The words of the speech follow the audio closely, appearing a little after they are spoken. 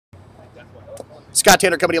Scott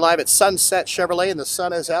Tanner Company live at Sunset Chevrolet, and the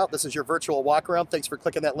sun is out. This is your virtual walk around. Thanks for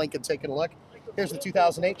clicking that link and taking a look. Here's the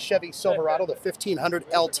 2008 Chevy Silverado, the 1500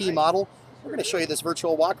 LT model. We're going to show you this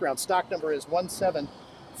virtual walk around. Stock number is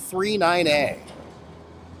 1739A.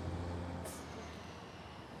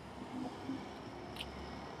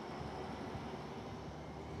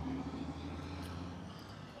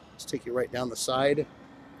 Let's take you right down the side.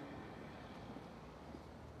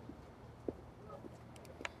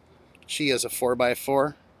 She is a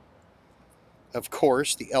 4x4. Of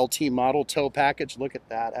course, the LT model tow package. Look at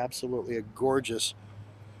that. Absolutely a gorgeous,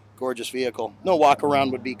 gorgeous vehicle. No walk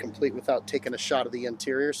around would be complete without taking a shot of the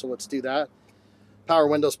interior, so let's do that. Power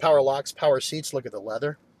windows, power locks, power seats. Look at the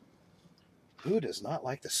leather. Who does not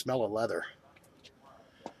like the smell of leather?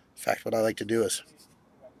 In fact, what I like to do is,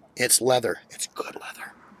 it's leather. It's good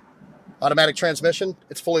leather. Automatic transmission.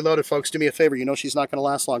 It's fully loaded, folks. Do me a favor. You know she's not going to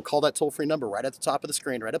last long. Call that toll-free number right at the top of the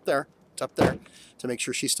screen, right up there. It's up there to make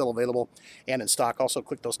sure she's still available and in stock. Also,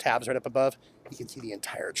 click those tabs right up above. You can see the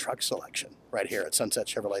entire truck selection right here at Sunset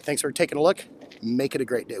Chevrolet. Thanks for taking a look. Make it a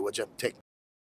great day, would you? Take